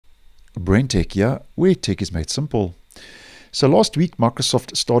BrenTech here, where tech is made simple. So last week,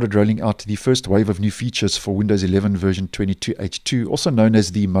 Microsoft started rolling out the first wave of new features for Windows 11 version 22H2, also known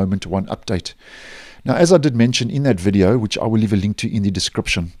as the Moment 1 update. Now, as I did mention in that video, which I will leave a link to in the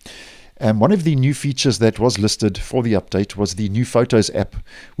description, one of the new features that was listed for the update was the new Photos app,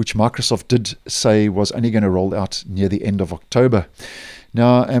 which Microsoft did say was only going to roll out near the end of October.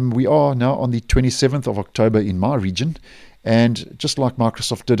 Now, we are now on the 27th of October in my region, and just like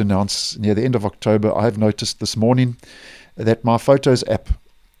Microsoft did announce near the end of October, I have noticed this morning that my Photos app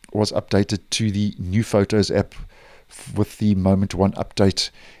was updated to the new Photos app with the Moment 1 update,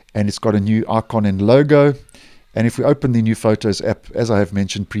 and it's got a new icon and logo. And if we open the new Photos app, as I have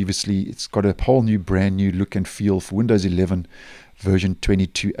mentioned previously, it's got a whole new brand new look and feel for Windows 11 version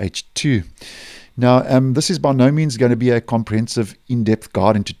 22H2. Now, this is by no means going to be a comprehensive in-depth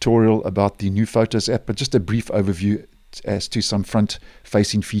guide and tutorial about the new Photos app, but just a brief overview as to some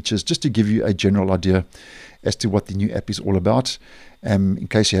front-facing features, just to give you a general idea as to what the new app is all about, in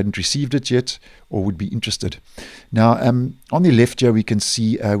case you hadn't received it yet or would be interested. Now, on the left here, we can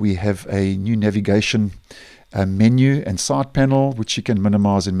see we have a new navigation menu and side panel, which you can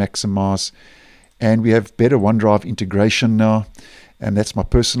minimize and maximize. And we have better OneDrive integration now, and that's my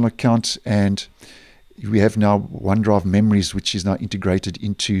personal account. And we have now OneDrive Memories, which is now integrated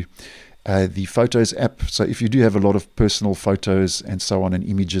into the Photos app. So if you do have a lot of personal photos and so on and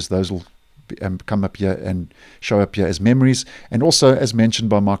images, those will come up here and show up here as memories. And also, as mentioned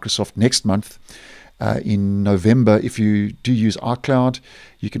by Microsoft, next month in November, if you do use iCloud,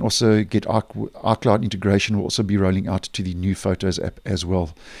 you can also get iCloud integration will also be rolling out to the new Photos app as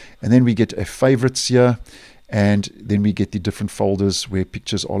well. And then we get a favorites here, and then we get the different folders where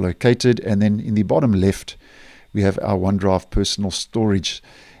pictures are located. And then in the bottom left, we have our OneDrive personal storage.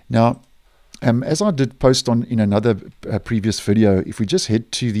 Now, as I did post on in another previous video, if we just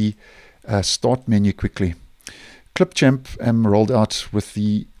head to the start menu quickly, Clipchamp rolled out with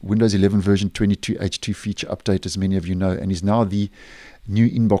the Windows 11 version 22H2 feature update, as many of you know, and is now the new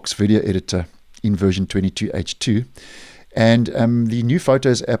inbox video editor in version 22H2. And the new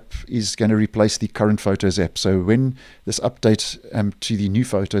Photos app is going to replace the current Photos app. So when this update to the new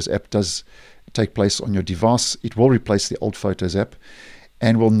Photos app does take place on your device, it will replace the old Photos app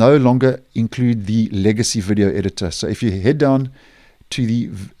and will no longer include the legacy video editor. So if you head down to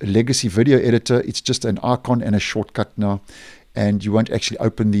the legacy video editor, it's just an icon and a shortcut now, and you won't actually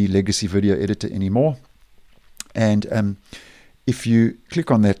open the legacy video editor anymore. And if you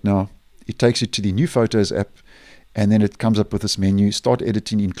click on that now, it takes you to the new Photos app, and then it comes up with this menu, start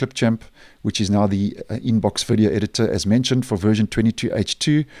editing in Clipchamp, which is now the inbox video editor as mentioned for version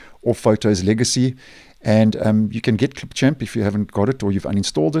 22H2 or Photos Legacy. And you can get Clipchamp if you haven't got it or you've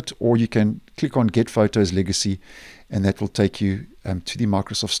uninstalled it, or you can click on Get Photos Legacy, and that will take you to the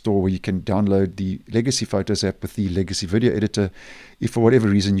Microsoft Store, where you can download the Legacy Photos app with the Legacy Video Editor if for whatever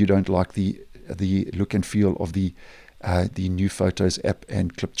reason you don't like the look and feel of the new Photos app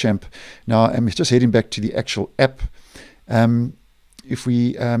and Clipchamp. Now, I'm just heading back to the actual app. If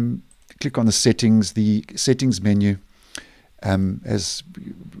we click on the settings menu, as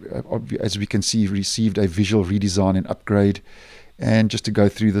we can see, received a visual redesign and upgrade. And just to go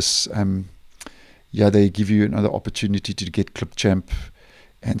through this, they give you another opportunity to get Clipchamp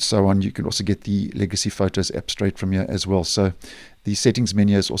and so on. You can also get the Legacy Photos app straight from here as well. So the settings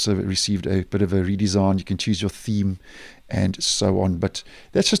menu has also received a bit of a redesign. You can choose your theme and so on. But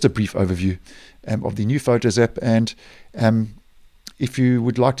that's just a brief overview of the new Photos app. And if you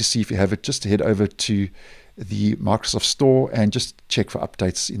would like to see if you have it, just head over to the Microsoft Store and just check for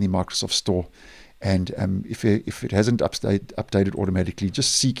updates in the Microsoft Store. And if it hasn't updated automatically,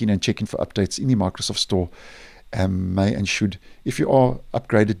 just seek in and check in for updates in the Microsoft Store. May and should, if you are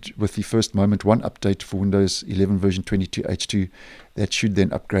upgraded with the first Moment 1 update for Windows 11 version 22H2, that should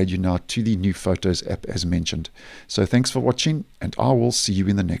then upgrade you now to the new Photos app as mentioned. So thanks for watching, and I will see you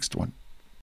in the next one.